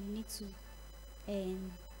problem, you need to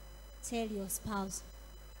tell your spouse.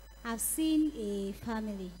 I've seen a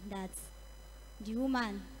family that the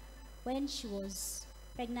woman, when she was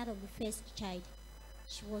pregnant of the first child,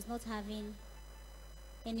 she was not having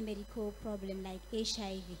any medical problem like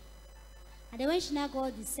HIV. And then when she now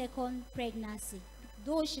got the second pregnancy,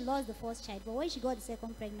 though she lost the first child, but when she got the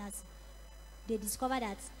second pregnancy, they discovered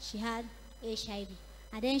that she had HIV.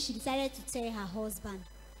 And then she decided to tell her husband.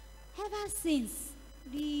 Ever since,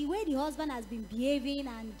 the way the husband has been behaving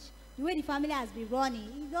and the way the family has been running,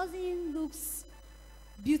 it doesn't look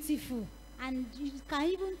beautiful. And you can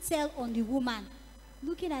even tell on the woman.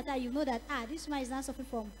 Looking at her, you know that, this woman is not suffering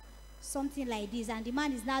from something like this. And the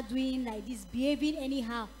man is not doing like this, behaving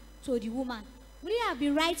anyhow to the woman. Would it have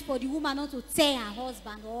been right for the woman not to tell her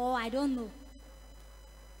husband? Or I don't know.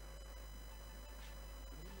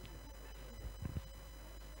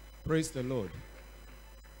 Praise the Lord.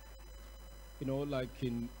 You know, like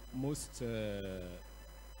in most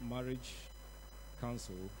marriage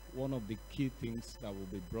counsel, one of the key things that will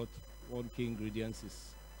be brought, one key ingredients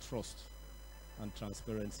is trust and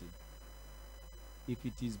transparency. If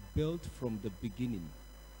it is built from the beginning,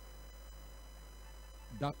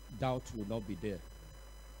 that doubt will not be there.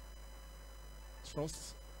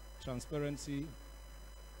 Trust, transparency,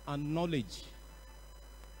 and knowledge.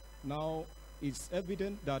 Now, it's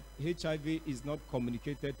evident that HIV is not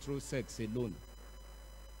communicated through sex alone.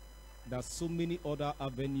 There's so many other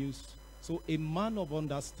avenues. So a man of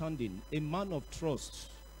understanding, a man of trust,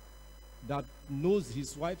 that knows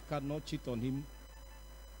his wife cannot cheat on him,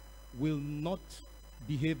 will not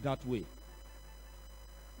behave that way.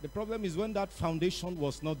 The problem is when that foundation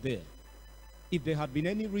was not there. If there had been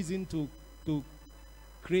any reason to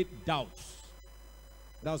create doubts,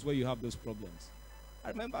 that's where you have those problems. I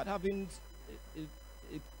remember having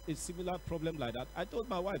a similar problem like that. I told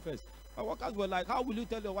my wife first. My workers were like, how will you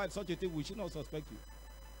tell your wife such a thing? We should not suspect you.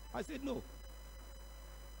 I said no.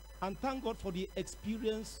 And thank God for the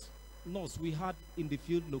experienced nurse we had in the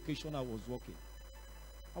field location I was working.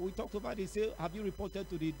 And we talked about it. He said, have you reported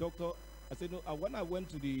to the doctor? I said, no. And when I went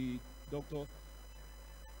to the doctor,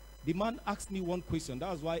 the man asked me one question.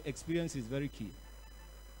 That's why experience is very key.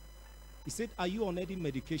 He said, are you on any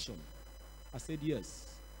medication? I said,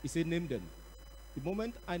 yes. He said, name them. The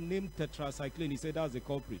moment I named tetracycline, he said, that's the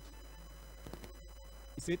culprit.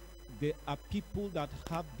 He said, there are people that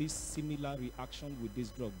have this similar reaction with this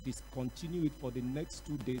drug. Discontinue it for the next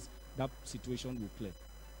 2 days, that situation will clear.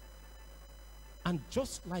 And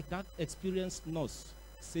just like that experienced nurse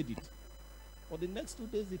said it, for the next 2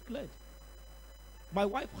 days it cleared. My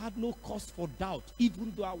wife had no cause for doubt,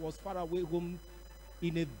 even though I was far away home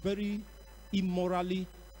in a very immorally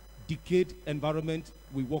decayed environment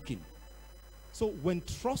we work in. So when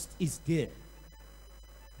trust is there,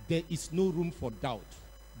 there is no room for doubt.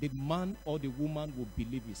 The man or the woman will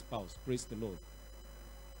believe his spouse. Praise the Lord.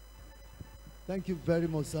 Thank you very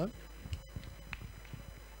much, sir.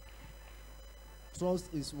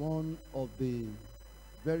 Trust is one of the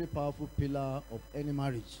very powerful pillars of any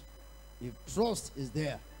marriage. If trust is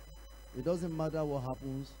there, it doesn't matter what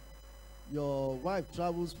happens. Your wife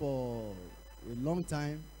travels for a long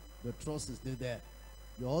time, the trust is still there.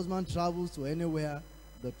 Your husband travels to anywhere,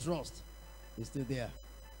 the trust is still there.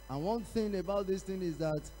 And one thing about this thing is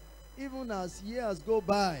that even as years go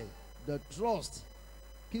by, the trust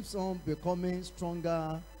keeps on becoming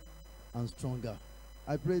stronger and stronger.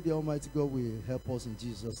 I pray the Almighty God will help us in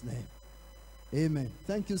Jesus' name. Amen.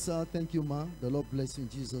 Thank you, sir. Thank you, ma. The Lord bless you in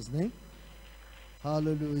Jesus' name.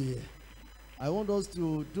 Hallelujah. I want us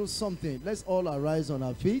to do something. Let's all arise on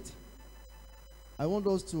our feet. I want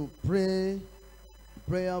us to pray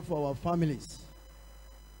prayer for our families.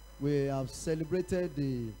 We have celebrated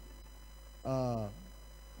the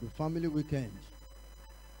family weekend,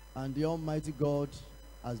 and the Almighty God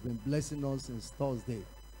has been blessing us since Thursday.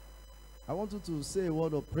 I want you to say a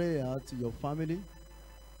word of prayer to your family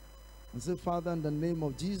and say, Father, in the name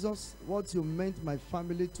of Jesus, what you meant my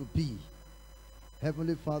family to be,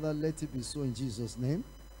 Heavenly Father, let it be so in Jesus' name.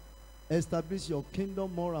 Establish your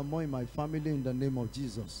kingdom more and more in my family in the name of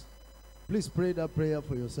Jesus. Please pray that prayer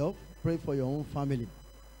for yourself. Pray for your own family.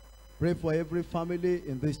 Pray for every family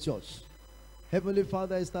in this church. Heavenly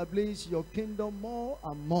Father, establish your kingdom more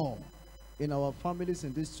and more in our families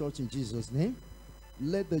in this church in Jesus' name.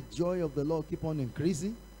 Let the joy of the Lord keep on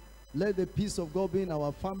increasing. Let the peace of God be in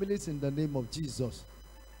our families in the name of Jesus.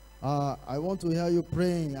 I want to hear you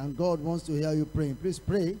praying, and God wants to hear you praying. Please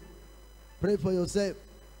pray. Pray for yourself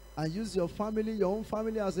and use your family, your own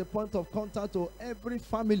family, as a point of contact to every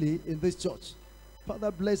family in this church.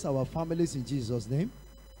 Father, bless our families in Jesus' name.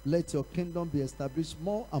 Let your kingdom be established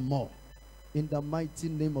more and more in the mighty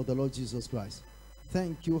name of the Lord Jesus Christ.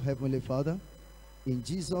 Thank you, Heavenly Father. In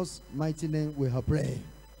Jesus' mighty name we have prayed.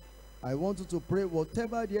 I want you to pray,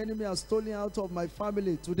 whatever the enemy has stolen out of my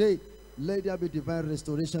family today, let there be divine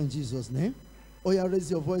restoration in Jesus' name. Oh yeah,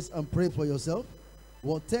 raise your voice and pray for yourself.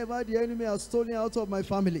 Whatever the enemy has stolen out of my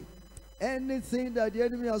family, anything that the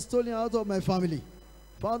enemy has stolen out of my family,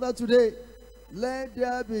 Father, today, let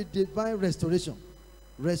there be divine restoration.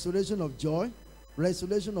 Restoration of joy,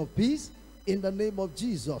 restoration of peace in the name of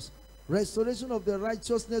Jesus. Restoration of the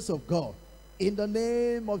righteousness of God in the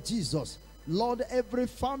name of Jesus. Lord, every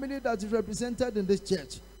family that is represented in this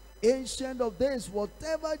church, Ancient of Days,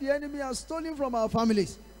 whatever the enemy has stolen from our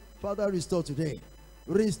families, Father, restore today.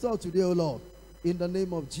 Restore today, O Lord, in the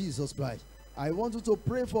name of Jesus Christ. I want you to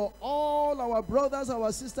pray for all our brothers,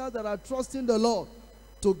 our sisters that are trusting the Lord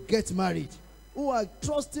to get married. who are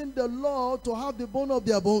trusting the Lord to have the bone of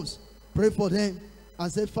their bones. Pray for them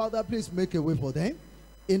and say, Father, please make a way for them.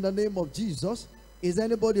 In the name of Jesus. Is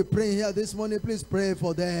anybody praying here this morning? Please pray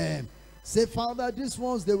for them. Say, Father, these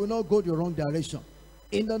ones, they will not go the wrong direction.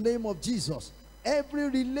 In the name of Jesus. Every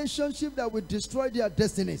relationship that will destroy their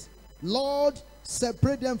destinies, Lord,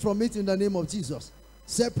 separate them from it in the name of Jesus.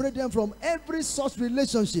 Separate them from every such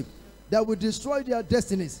relationship that will destroy their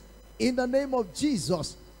destinies. In the name of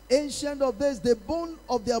Jesus. Ancient of days, the bone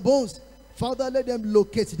of their bones, Father, let them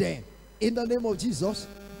locate them. In the name of Jesus,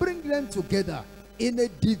 bring them together in a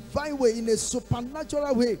divine way, in a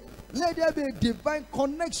supernatural way. Let there be a divine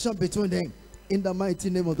connection between them. In the mighty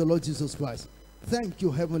name of the Lord Jesus Christ. Thank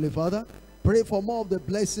you, Heavenly Father. Pray for more of the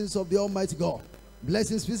blessings of the Almighty God.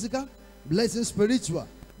 Blessings physical, blessings spiritual,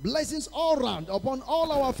 blessings all around upon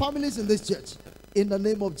all our families in this church. In the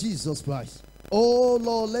name of Jesus Christ. Oh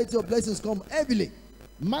Lord, let your blessings come heavily,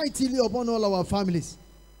 mightily upon all our families.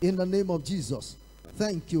 In the name of Jesus.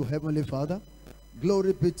 Thank you, Heavenly Father.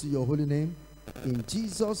 Glory be to your holy name. In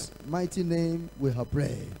Jesus' mighty name we have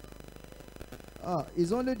prayed.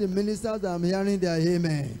 It's only the ministers that I'm hearing their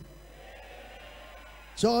amen.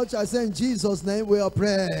 Church, I say in Jesus' name we have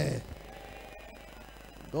prayed.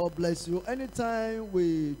 God bless you. Anytime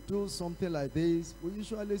we do something like this, we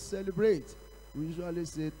usually celebrate. We usually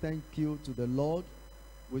say thank you to the Lord.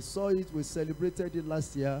 We saw it, we celebrated it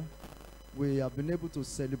last year. We have been able to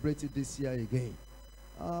celebrate it this year again.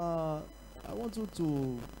 I want you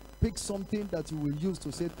to pick something that you will use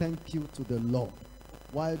to say thank you to the Lord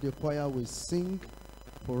while the choir will sing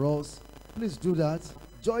for us. Please do that.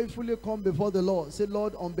 Joyfully come before the Lord. Say,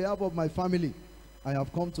 Lord, on behalf of my family, I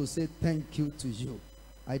have come to say thank you to you.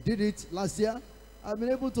 I did it last year. I've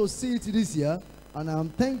been able to see it this year. And I'm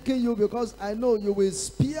thanking you because I know you will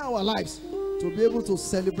spare our lives to be able to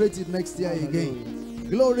celebrate it next year again.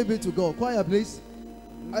 Glory be to God. Choir, please.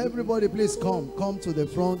 Everybody, please come. Come to the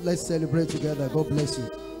front. Let's celebrate together. God bless you.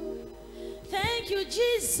 Thank you,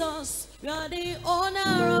 Jesus. You are the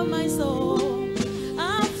owner of my soul.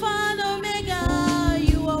 Alpha and Omega.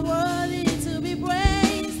 You are worthy to be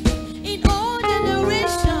praised. In all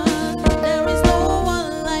generations, there is no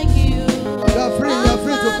one like you. You are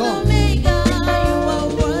free to come.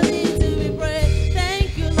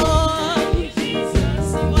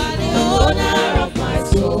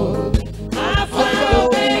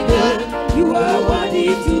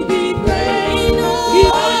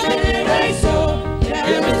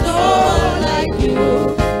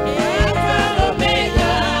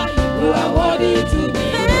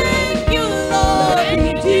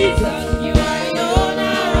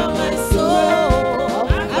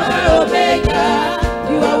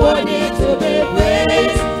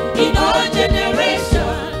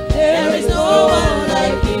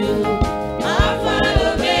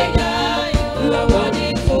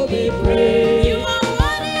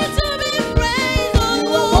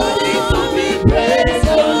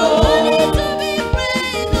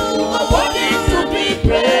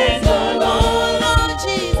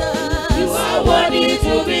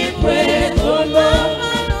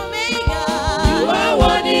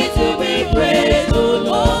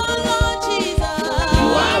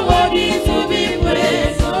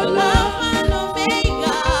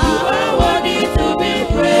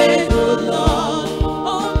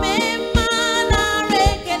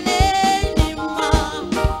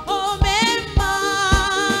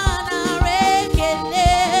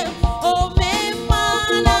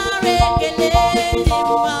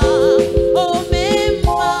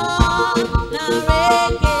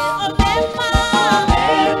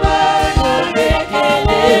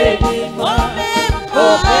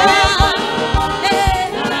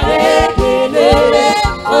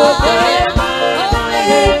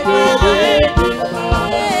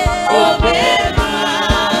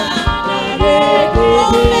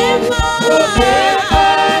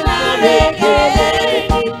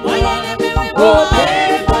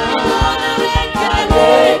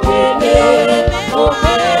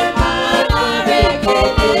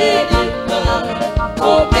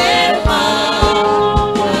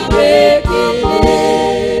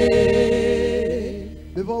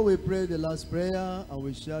 Prayer and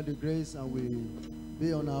we share the grace and we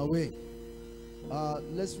be on our way.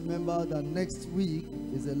 Let's remember that next week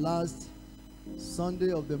is the last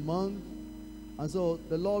Sunday of the month, and so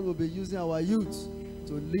the Lord will be using our youth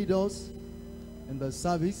to lead us in the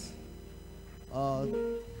service.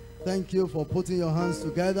 Thank you for putting your hands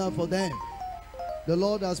together for them. The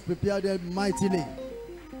Lord has prepared them mightily,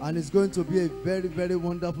 and it's going to be a very, very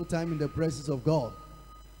wonderful time in the presence of God.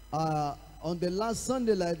 On the last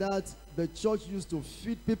Sunday like that, the church used to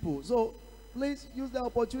feed people. So please use the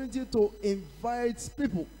opportunity to invite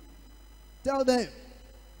people. Tell them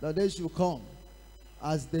that they should come.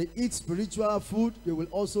 As they eat spiritual food, they will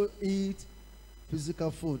also eat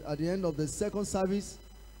physical food. At the end of the second service,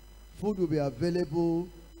 food will be available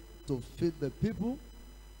to feed the people.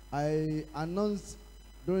 I announced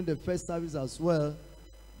during the first service as well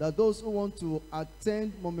that those who want to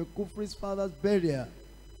attend Mommy Kufri's father's burial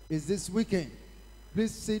is this weekend.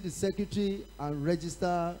 Please see the secretary and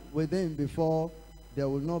register with him before there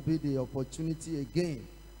will not be the opportunity again.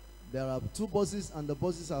 There are 2 buses and the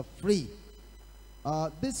buses are free.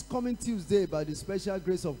 This coming Tuesday, by the special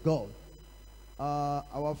grace of God,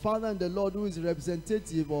 our Father and the Lord, who is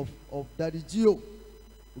representative of Daddy Gio,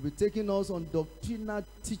 will be taking us on doctrinal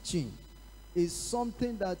teaching. Is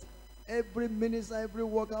something that every minister, every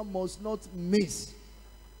worker must not miss.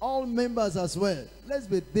 All members as well. Let's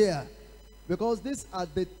be there. Because these are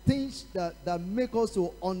the things that make us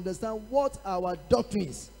to understand what our doctrine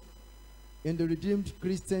is in the Redeemed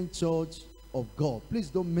Christian Church of God. Please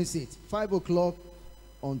don't miss it. 5 o'clock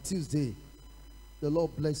on Tuesday. The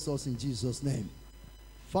Lord bless us in Jesus' name.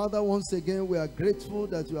 Father, once again, we are grateful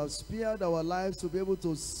that you have spared our lives to be able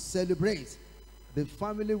to celebrate the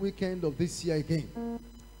family weekend of this year again.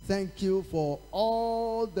 Thank you for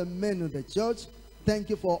all the men in the church. Thank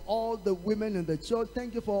you for all the women in the church.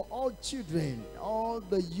 Thank you for all children, all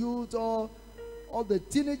the youth, all the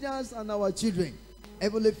teenagers and our children.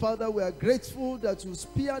 Heavenly Father, we are grateful that you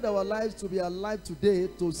spared our lives to be alive today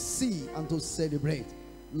to see and to celebrate.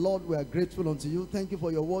 Lord, we are grateful unto you. Thank you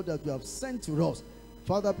for your word that you have sent to us.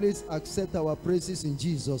 Father, please accept our praises in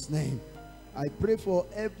Jesus' name. I pray for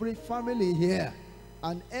every family here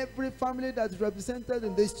and every family that is represented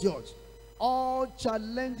in this church. All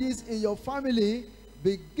challenges in your family,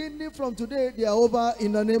 beginning from today, they are over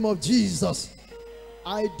in the name of Jesus.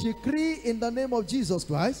 I decree in the name of Jesus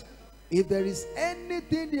Christ, if there is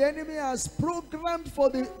anything the enemy has programmed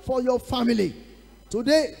for your family,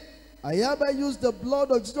 today, I hereby use the blood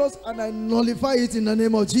of Jesus and I nullify it in the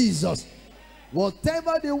name of Jesus.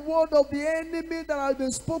 Whatever the word of the enemy that has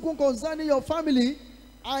been spoken concerning your family,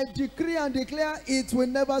 I decree and declare it will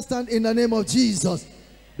never stand in the name of Jesus.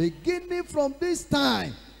 Beginning from this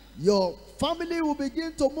time, your family will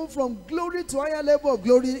begin to move from glory to higher level of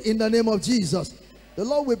glory in the name of Jesus. The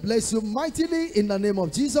Lord will bless you mightily in the name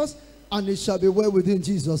of Jesus, and it shall be well within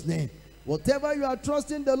Jesus' name. Whatever you are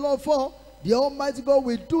trusting the Lord for, the Almighty God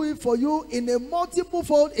will do it for you in a multiple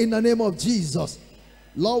fold in the name of Jesus.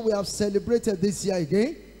 Lord, we have celebrated this year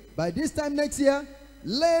again. By this time next year,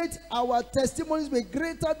 let our testimonies be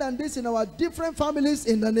greater than this in our different families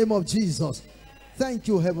in the name of Jesus. Thank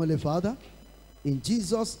you, Heavenly Father. In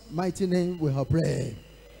Jesus' mighty name we have prayed.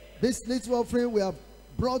 This little offering we have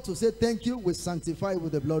brought to say thank you, we sanctify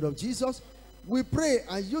with the blood of Jesus. We pray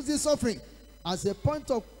and use this offering as a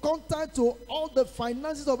point of contact to all the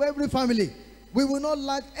finances of every family. We will not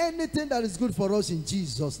lack anything that is good for us in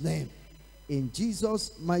Jesus' name. In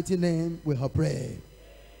Jesus' mighty name we have prayed.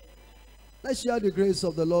 Let's share the grace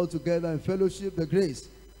of the Lord together in fellowship. The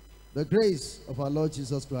grace of our Lord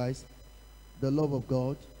Jesus Christ, the love of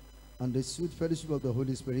God, and the sweet fellowship of the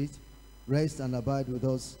Holy Spirit rest and abide with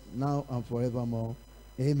us now and forevermore.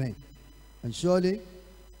 Amen. And surely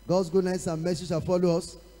God's goodness and mercy shall follow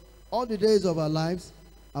us all the days of our lives,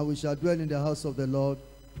 and we shall dwell in the house of the Lord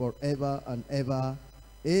forever and ever.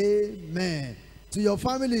 Amen. To your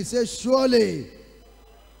family, say, surely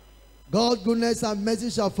God's goodness and mercy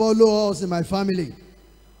shall follow us in my family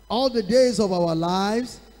all the days of our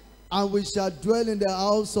lives, and we shall dwell in the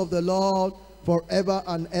house of the Lord forever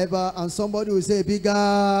and ever. And somebody will say,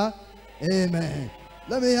 bigger. Amen.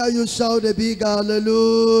 Let me hear you shout a big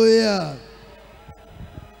hallelujah.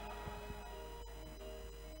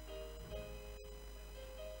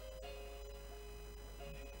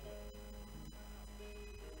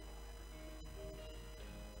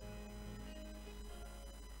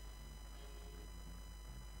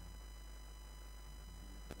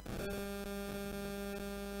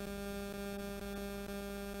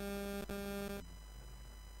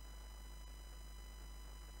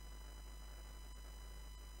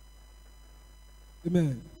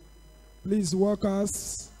 Amen. Please,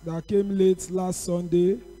 workers that came late last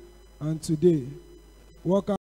Sunday and today, workers